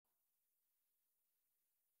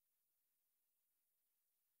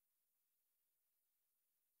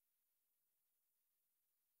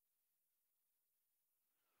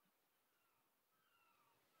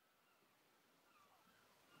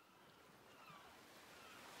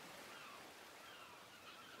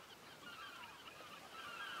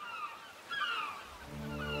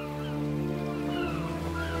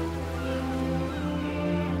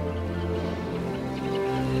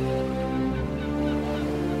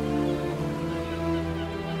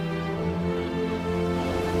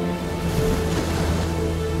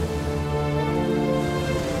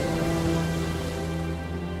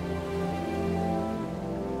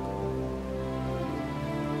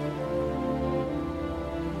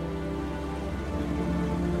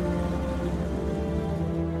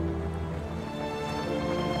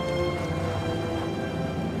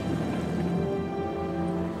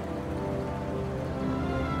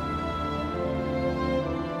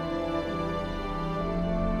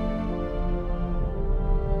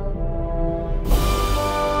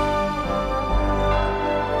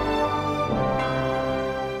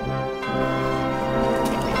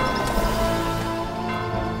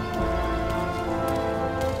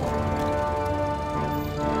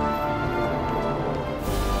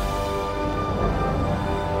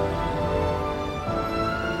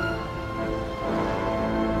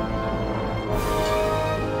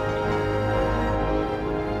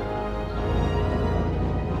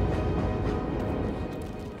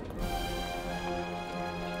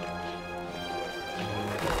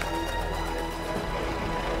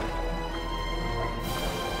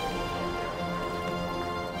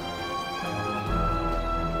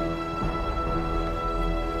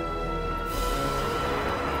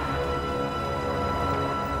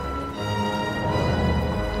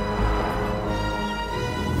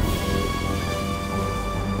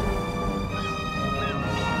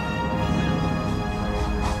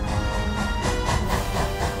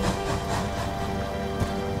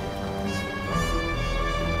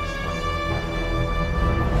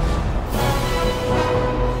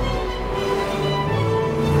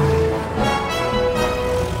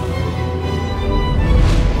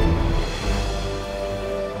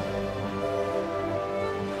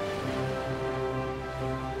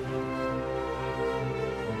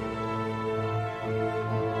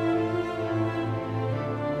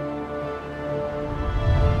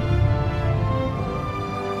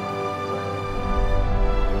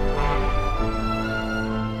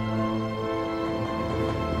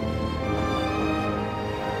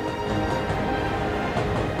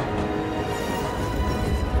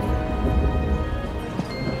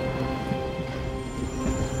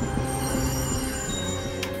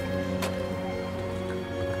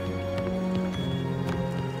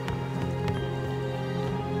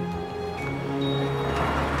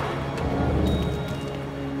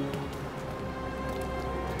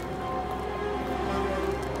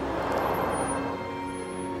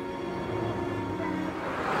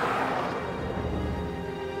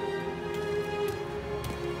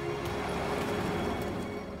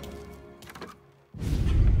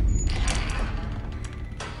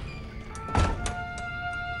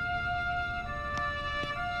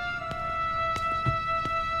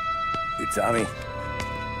Tommy.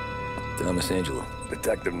 Thomas Angelo.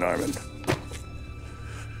 Detective Norman.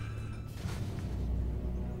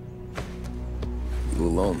 You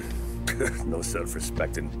alone? No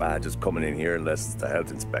self-respecting badges coming in here unless it's the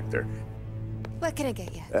health inspector. What can I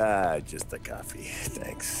get you? Just a coffee.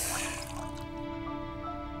 Thanks.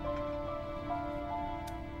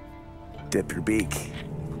 Dip your beak.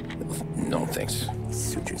 No, thanks.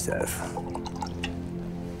 Suit yourself.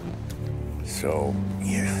 So,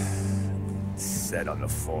 you said on the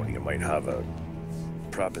phone you might have a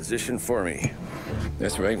proposition for me.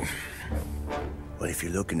 That's right. Well, if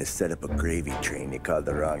you're looking to set up a gravy train, you called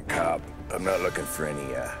the wrong cop. I'm not looking for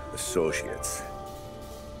any, associates.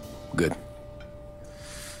 Good.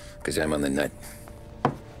 Because I'm on the nut.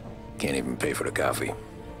 Can't even pay for the coffee.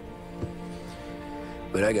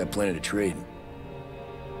 But I got plenty to trade.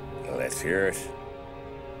 Well, let's hear it.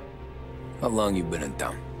 How long you been in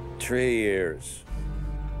town? 3 years.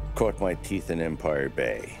 Caught my teeth in Empire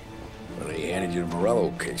Bay. Well, they handed you the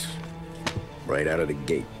Morello case. Right out of the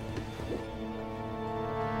gate.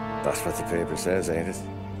 That's what the paper says, ain't it?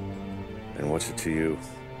 And what's it to you?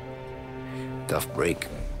 Tough break.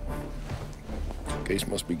 Case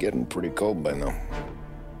must be getting pretty cold by now.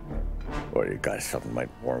 Or you got something might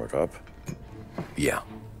warm it up? Yeah,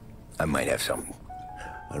 I might have something.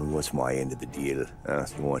 And what's my end of the deal?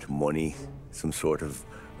 You want money? Some sort of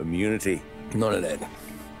immunity? None of that.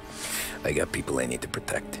 I got people I need to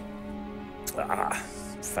protect.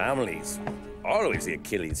 Families. Always the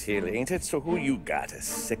Achilles heel, ain't it? So who you got? A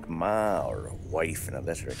sick ma or a wife and a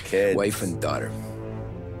litter of kids? Wife and daughter.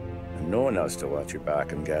 And no one else to watch your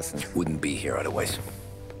back, I'm guessing. Wouldn't be here otherwise.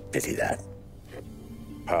 Pity that.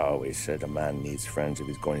 Pa always said a man needs friends if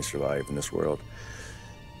he's going to survive in this world.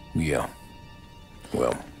 Yeah.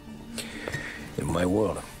 Well, in my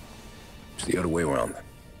world, it's the other way around.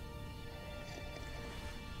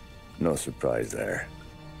 No surprise there.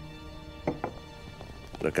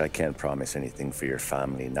 Look, I can't promise anything for your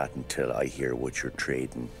family, not until I hear what you're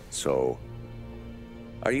trading. So,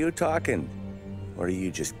 are you talking? Or are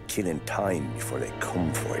you just killing time before they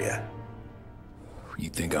come for you? You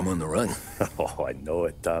think I'm on the run? Oh, I know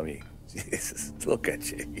it, Tommy. Jesus, look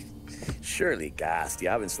at you. Surely gassed. You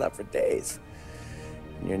haven't slept for days.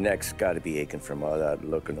 And your neck's got to be aching from all that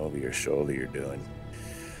looking over your shoulder you're doing.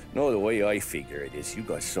 No, the way I figure it is you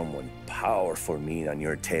got someone powerful mean on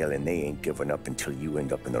your tail and they ain't giving up until you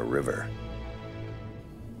end up in the river.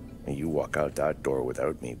 And you walk out that door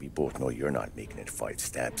without me, we both know you're not making it 5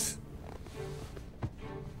 steps.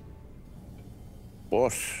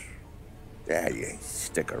 But, yeah, you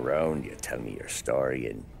stick around, you tell me your story,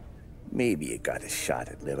 and maybe you got a shot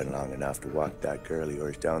at living long enough to walk that girl of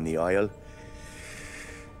yours down the aisle.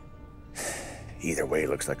 Either way,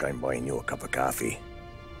 looks like I'm buying you a cup of coffee.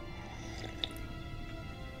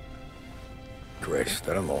 Christ,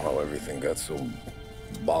 I don't know how everything got so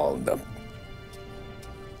balled up.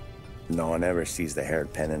 No one ever sees the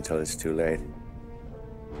haired pen until it's too late.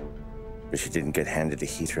 But you didn't get handed a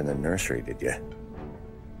heater in the nursery, did you?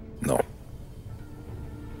 No.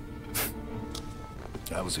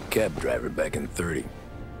 I was a cab driver back in '30.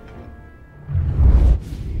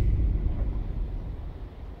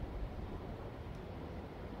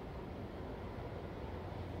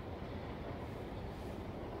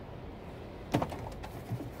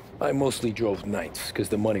 I mostly drove nights, because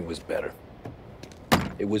the money was better.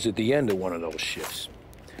 It was at the end of one of those shifts,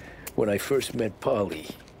 when I first met Polly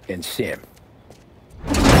and Sam.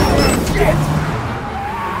 Shit!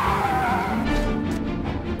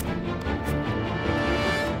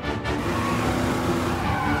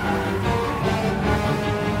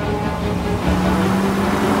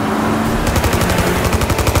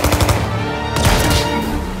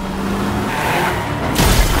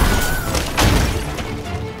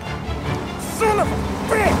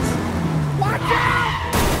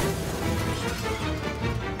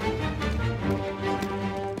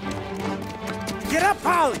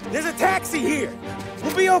 There's a taxi here.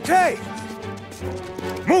 We'll be okay.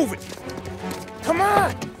 Move it. Come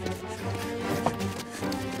on.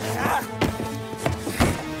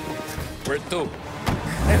 Where to?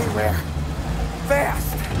 Anywhere.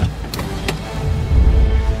 Fast.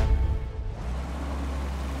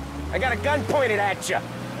 I got a gun pointed at you.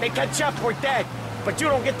 They catch up, we're dead. But you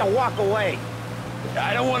don't get to walk away.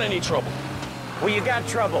 I don't want any trouble. Well, you got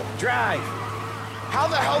trouble. Drive. How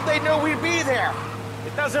the hell they know we'd be there?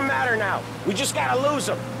 It doesn't matter now. We just gotta lose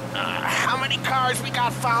them. How many cars we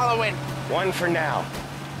got following? 1 for now.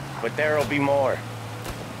 But there'll be more.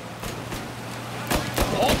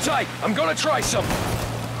 Hold tight. I'm gonna try something.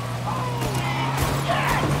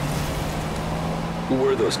 Who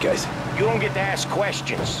were those guys? You don't get to ask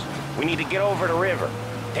questions. We need to get over the river.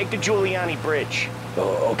 Take the Giuliani Bridge.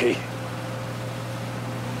 Oh, okay.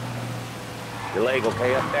 Your leg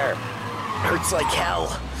okay up there? Hurts like hell.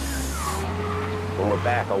 When we're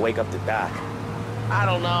back, I'll wake up the doc. I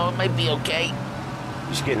don't know, it might be okay.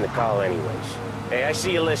 Just getting the call anyways. Hey, I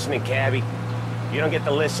see you listening, cabbie. You don't get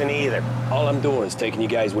to listen either. All I'm doing is taking you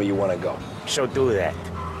guys where you want to go. So do that.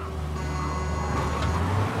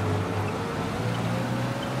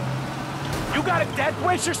 You got a death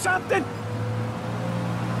wish or something?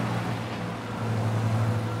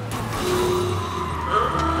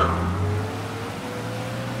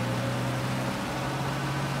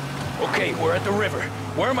 Okay, we're at the river.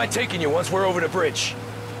 Where am I taking you once we're over the bridge?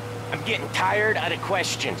 I'm getting tired of the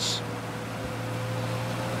questions.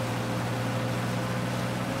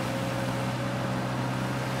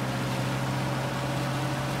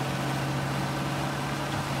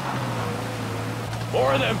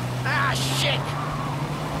 More of them. Ah, shit!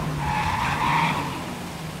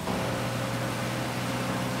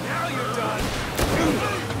 Now you're done.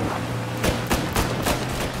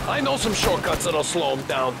 I know some shortcuts that'll slow them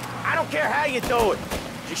down. I don't care how you do it.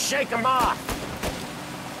 Just shake them off.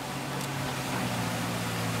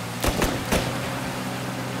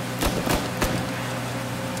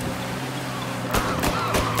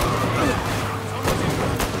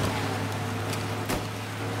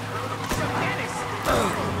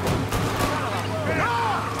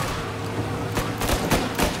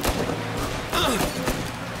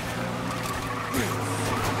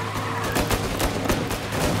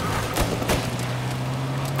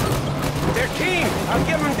 I'll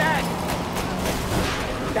give him that.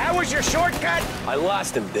 That was your shortcut? I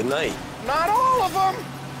lost him, didn't I? Not all of them.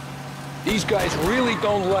 These guys really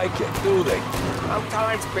don't like it, do they?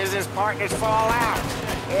 Sometimes business partners fall out.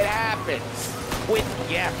 It happens. Quit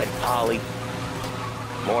yapping, Polly.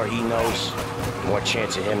 More he knows, more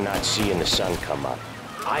chance of him not seeing the sun come up.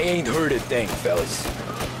 I ain't heard a thing, fellas.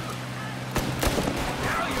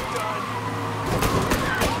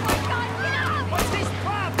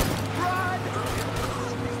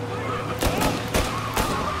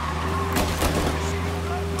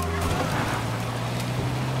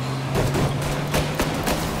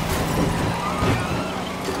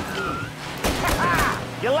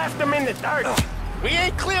 You left them in the dirt. We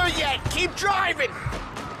ain't clear yet. Keep driving.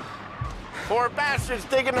 Poor bastards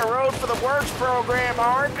digging the road for the works program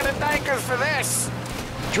aren't gonna thank us for this.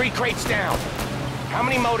 3 crates down. How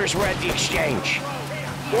many motors were at the exchange?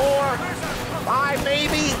 4, 5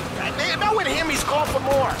 maybe. Knowing him, he's called for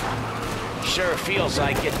more. Sure feels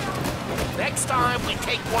like it. Next time, we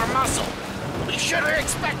take more muscle. We should have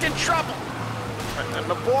expected trouble. When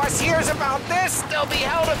the boss hears about this, There'll be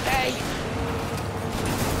hell to pay.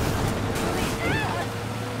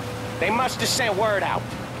 they must have sent word out.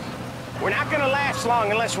 We're not gonna last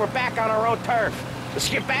long unless we're back on our own turf. Let's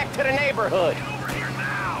get back to the neighborhood. Over here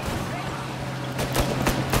now.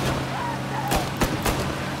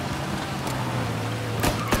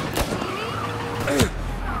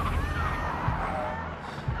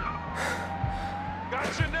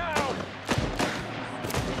 Gotcha now.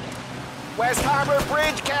 West Harbor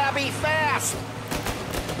Bridge, cabbie, fast!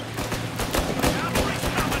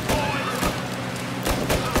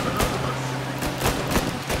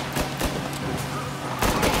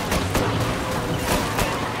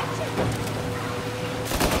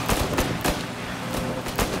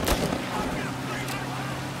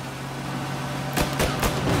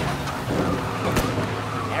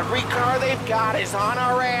 Every car they've got is on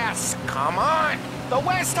our ass. Come on! The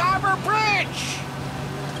West Harbor Bridge!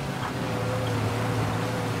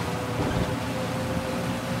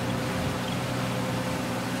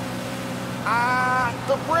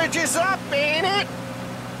 The bridge is up, ain't it?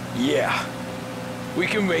 Yeah. We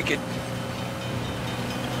can make it.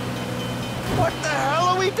 What the hell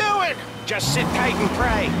are we doing? Just sit tight and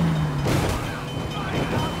pray.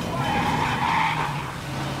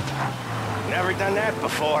 Never done that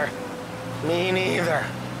before. Me neither.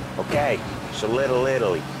 Okay, so Little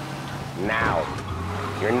Italy. Now.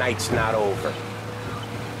 Your night's not over.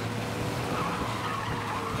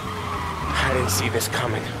 I didn't see this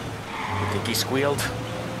coming. You think he squealed?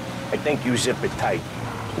 I think you zip it tight.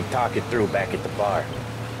 We talk it through back at the bar.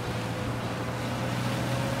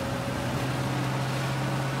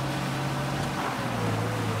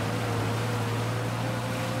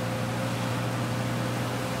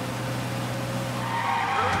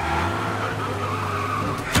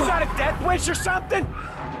 You got a death wish or something?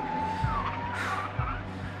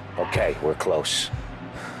 Okay, we're close.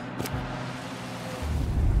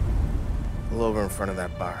 Pull over in front of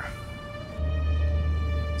that bar.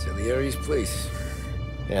 Salieri's place.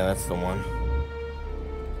 Yeah, that's the one.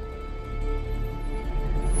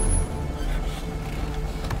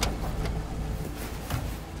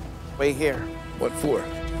 Wait here. What for?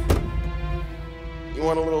 You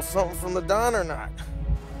want a little something from the Don or not?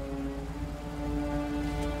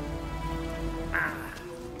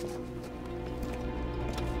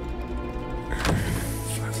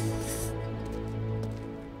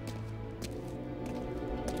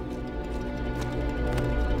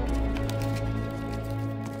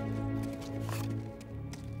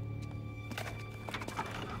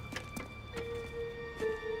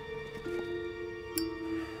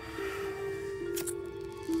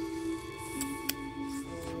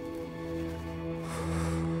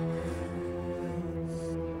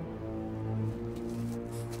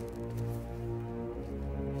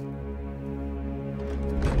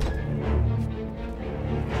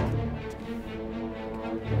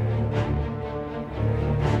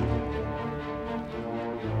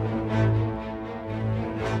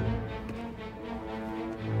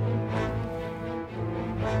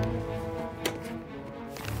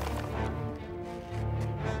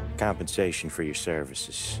 Compensation for your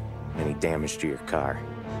services. Any damage to your car.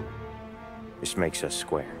 This makes us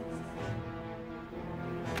square.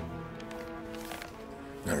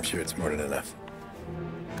 I'm sure it's more than enough.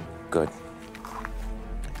 Good.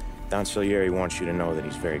 Don Salieri wants you to know that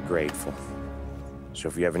he's very grateful. So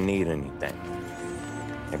if you ever need anything,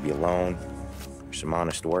 maybe a loan or some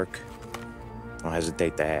honest work, don't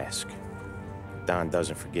hesitate to ask. Don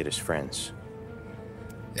doesn't forget his friends.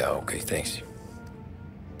 Yeah, okay, thanks.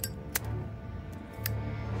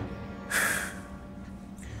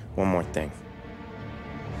 One more thing.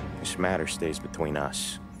 This matter stays between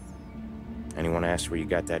us. Anyone asks where you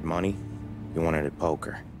got that money, you won it at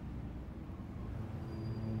poker.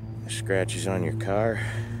 The scratches on your car,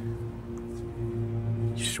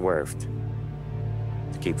 you swerved.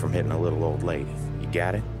 To keep from hitting a little old lady. You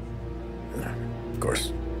got it? Yeah, of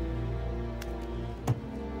course.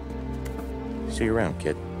 See you around,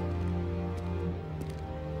 kid.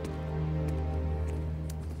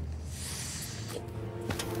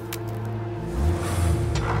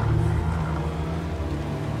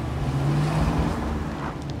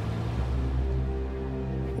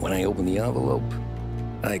 When I opened the envelope,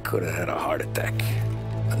 I could have had a heart attack.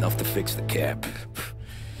 Enough to fix the cap.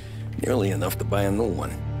 Nearly enough to buy a new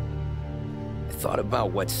one. I thought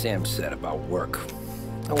about what Sam said about work.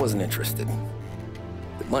 I wasn't interested.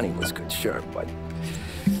 The money was good, sure, but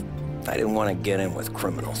I didn't want to get in with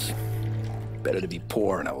criminals. Better to be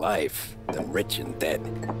poor and alive than rich and dead.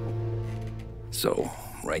 So,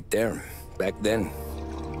 right there, back then,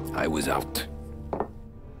 I was out.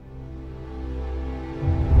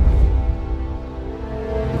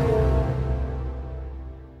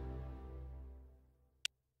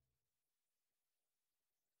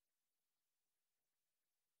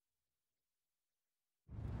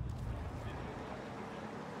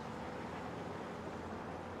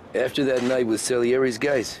 After that night with Salieri's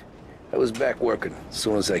guys, I was back working as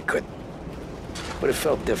soon as I could. But it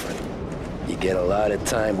felt different. You get a lot of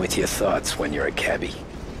time with your thoughts when you're a cabbie.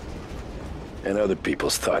 And other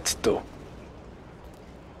people's thoughts, too.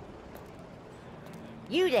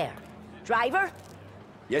 You there, driver?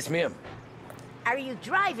 Yes, ma'am. Are you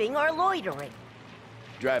driving or loitering?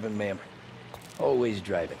 Driving, ma'am. Always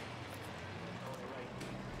driving.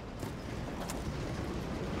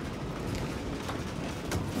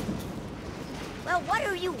 Well, what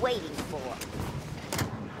are you waiting for?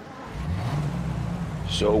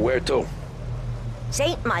 So where to?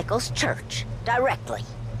 St. Michael's Church, directly.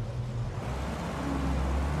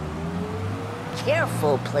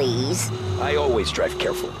 Careful, please. I always drive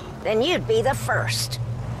careful. Then you'd be the first.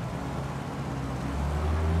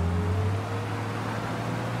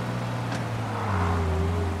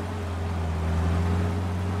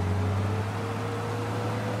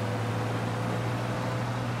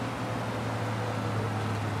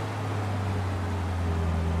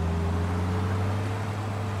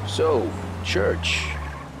 So, church.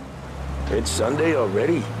 It's Sunday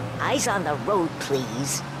already? Eyes on the road,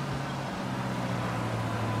 please.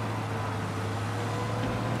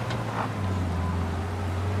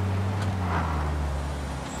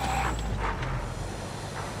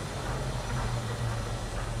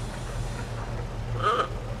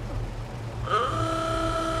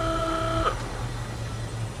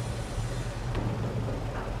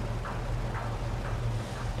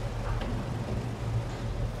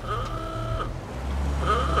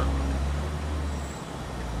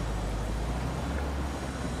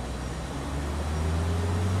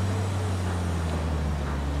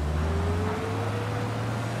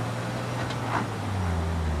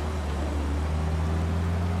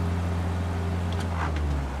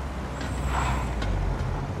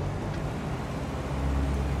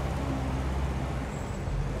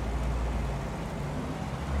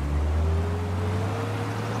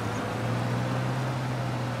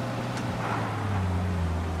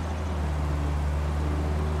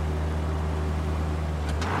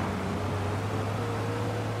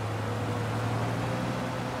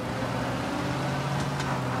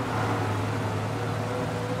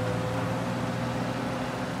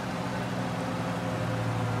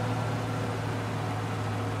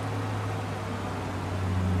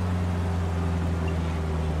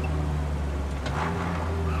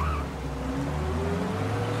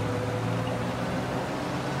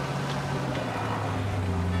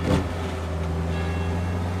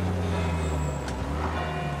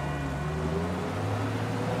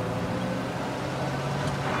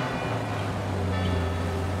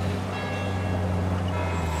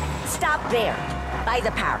 stop there, by the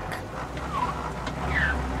park.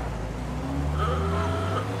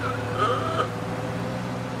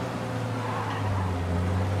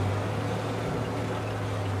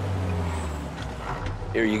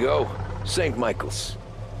 Here you go. St. Michael's.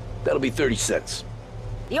 That'll be 30 cents.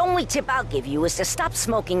 The only tip I'll give you is to stop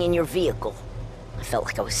smoking in your vehicle. I felt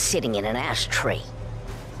like I was sitting in an ashtray.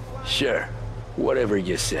 Sure. Whatever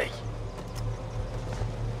you say.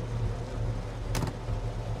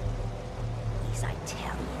 These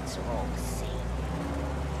Italians are all the same.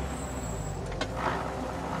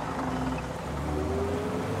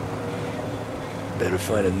 Better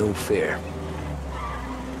find a new fare.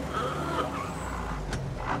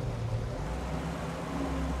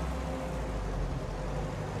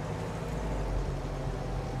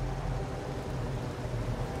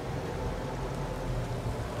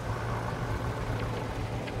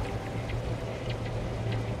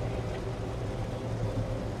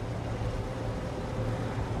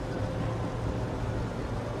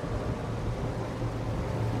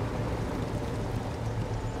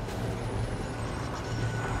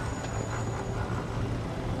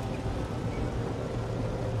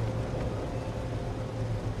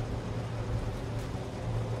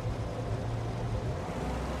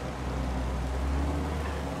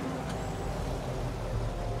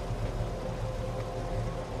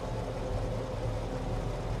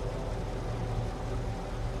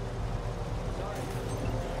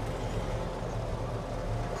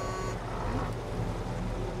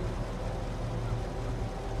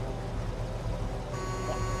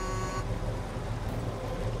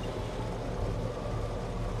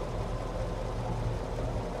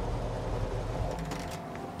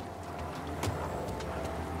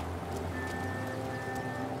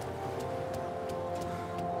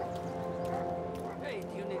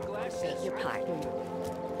 Beg your pardon.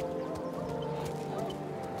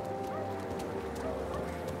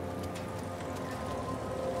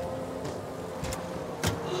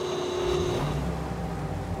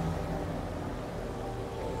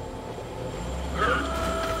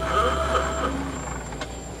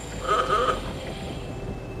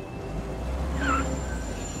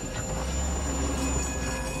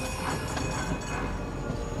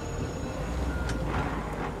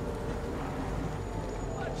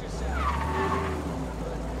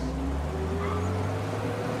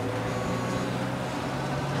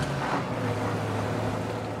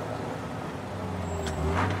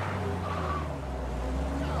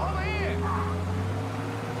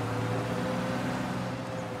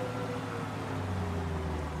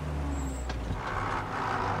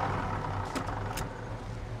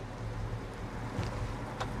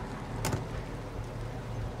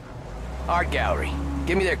 Art gallery.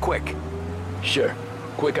 Get me there quick. Sure.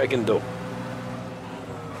 Quick I can do.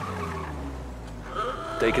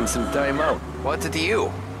 Taking some time out. What's it to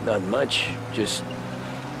you? Not much. Just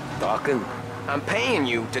talking. I'm paying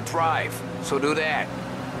you to drive, so do that.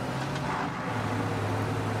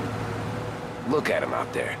 Look at him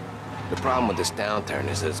out there. The problem with this downturn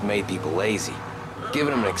is that it's made people lazy.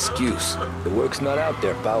 Giving them an excuse. The work's not out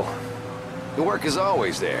there, pal. The work is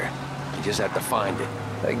always there. You just have to find it.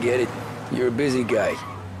 I get it. You're a busy guy.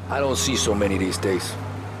 I don't see so many these days.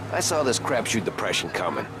 I saw this crapshoot depression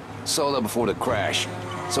coming. Sold up before the crash.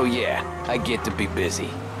 So yeah, I get to be busy.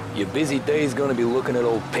 Your busy day's gonna be looking at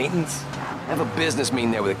old paintings? I have a business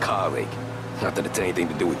meeting there with a colleague. Not that it's anything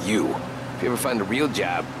to do with you. If you ever find a real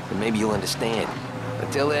job, then maybe you'll understand.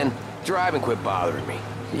 Until then, drive and quit bothering me.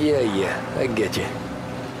 Yeah, I get you.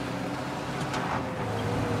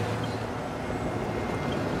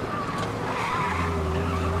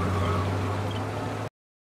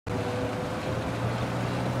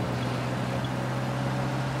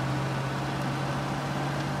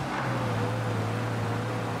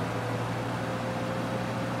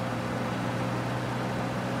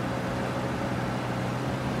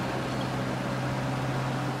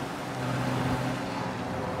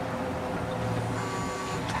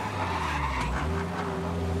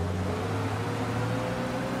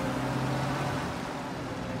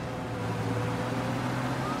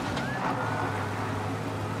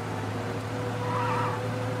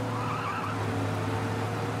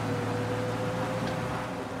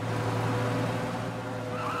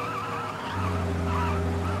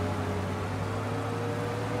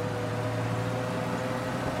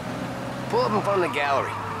 Pull up in front of the gallery.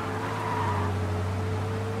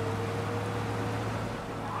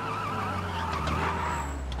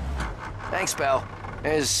 Thanks, pal.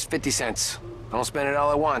 There's 50 cents. Don't spend it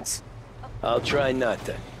all at once. I'll try not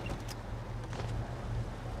to.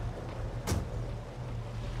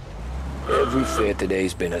 Every fare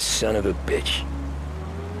today's been a son of a bitch.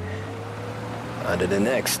 On to the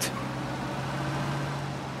next.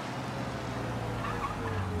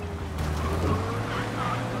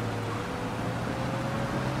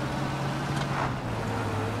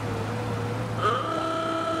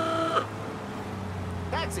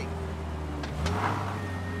 Taxi!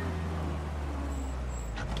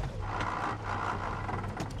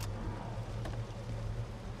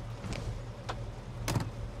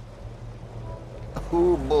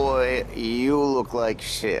 Oh boy, you look like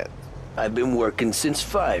shit. I've been working since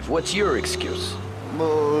 5. What's your excuse?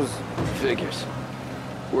 Booze. Figures.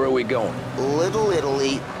 Where are we going? Little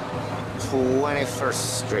Italy, 21st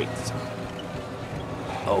Street.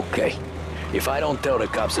 Okay. If I don't tell the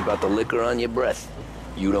cops about the liquor on your breath,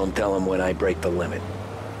 you don't tell them when I break the limit.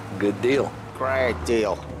 Good deal. Great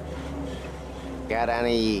deal. Got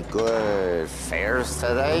any good fares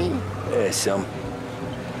today? Yeah, some.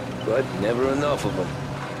 But never enough of them.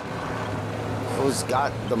 Who's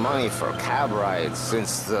got the money for cab rides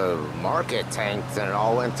since the market tanked and it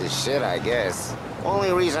all went to shit, I guess?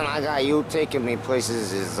 Only reason I got you taking me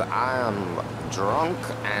places is I'm drunk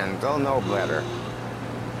and don't know better.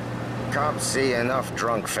 Cops see enough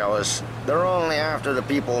drunk fellas. They're only after the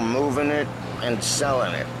people moving it and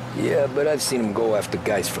selling it. Yeah, but I've seen them go after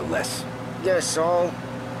guys for less. Guess so.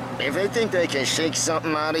 If they think they can shake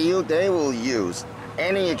something out of you, they will use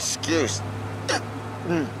any excuse.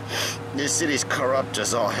 This city's corrupt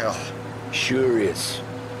as all hell. Sure is.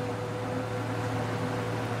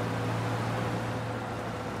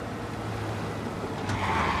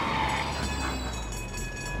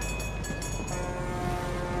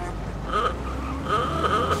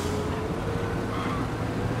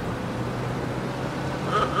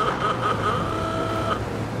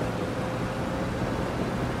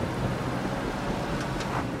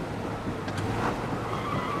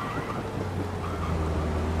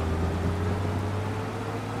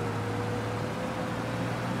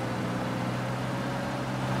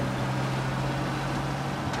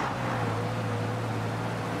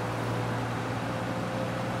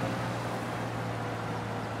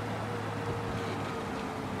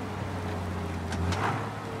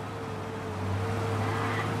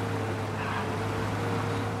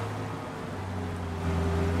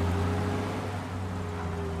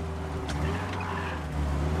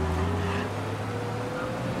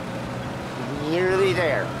 Nearly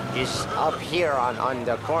there. Just up here on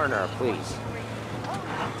the corner, please.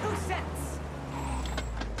 2 cents.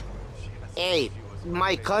 Hey,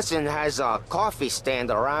 my cousin has a coffee stand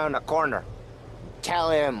around the corner.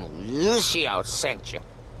 Tell him Lucio sent you.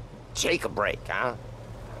 Take a break, huh?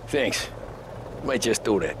 Thanks. Might just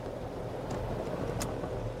do that.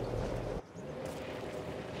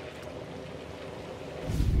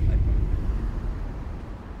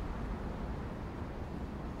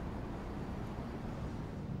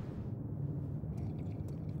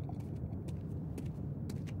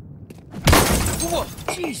 Whoa,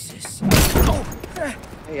 Jesus! Oh.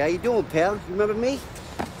 Hey, how you doing, pal? You remember me?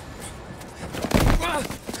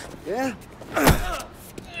 Yeah?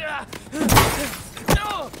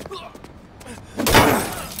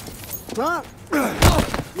 Huh?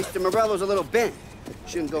 Mr. Morello's a little bent.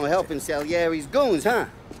 Shouldn't go helping Salieri's goons, huh?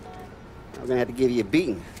 I'm gonna have to give you a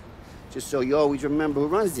beating. Just so you always remember who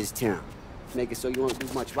runs this town. Make it so you won't do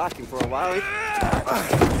much rocking for a while.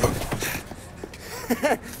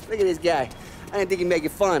 Look at this guy. I didn't think he'd make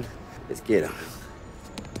it fun. Let's get him.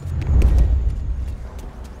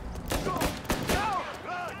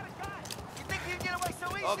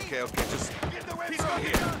 Okay, just get the way from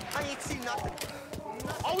here. I ain't seen nothing.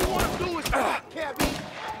 All we want to do is cabby.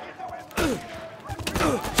 This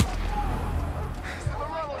is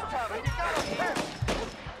Morello's town, and you got a pet.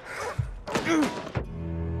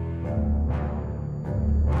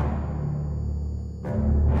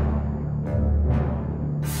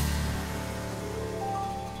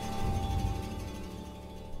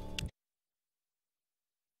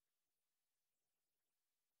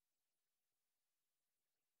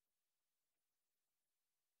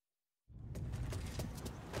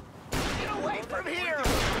 From here!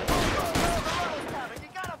 You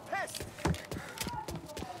got a pest!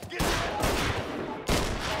 Get you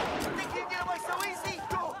think you can get away so easy?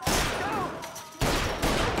 Go!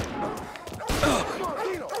 Come on,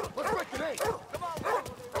 Dino! Let's break the name! Come on,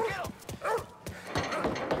 get him!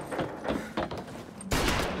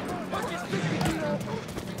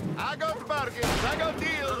 I got the bargains, I got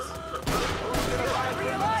deals!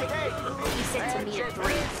 He said to me in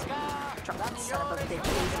dreams. Drunk son of a bitch,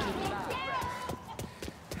 please keep me.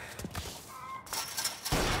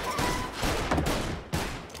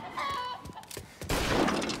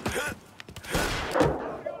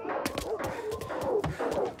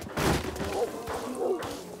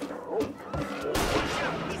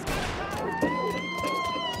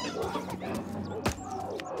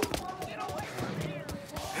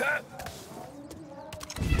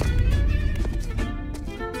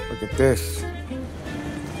 this.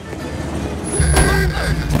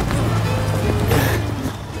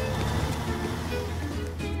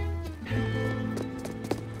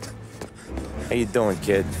 How you doing,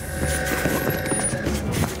 kid?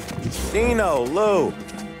 Dino, Lou. You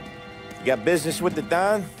got business with the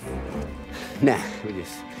Don? Nah, we're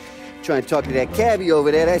just trying to talk to that cabbie over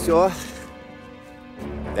there, that's all.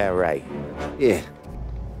 That right. Yeah.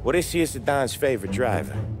 Well, this here's the Don's favorite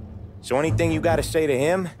driver. So anything you gotta say to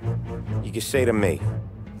him, you can say to me.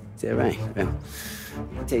 Is that right? Well,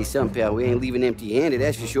 I'll tell you something, pal. We ain't leaving empty-handed,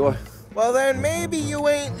 that's for sure. Well, then maybe you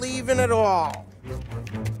ain't leaving at all.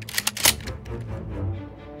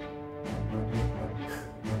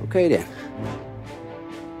 Okay, then.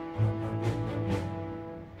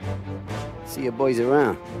 See your boys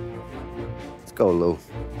around. Let's go, Lou.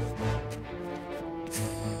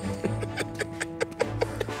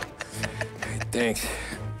 Thanks.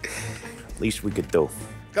 Least we could do.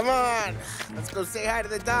 Come on, let's go say hi to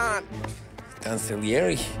the Don. Don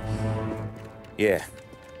Salieri? Yeah.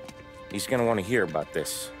 He's gonna want to hear about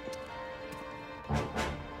this.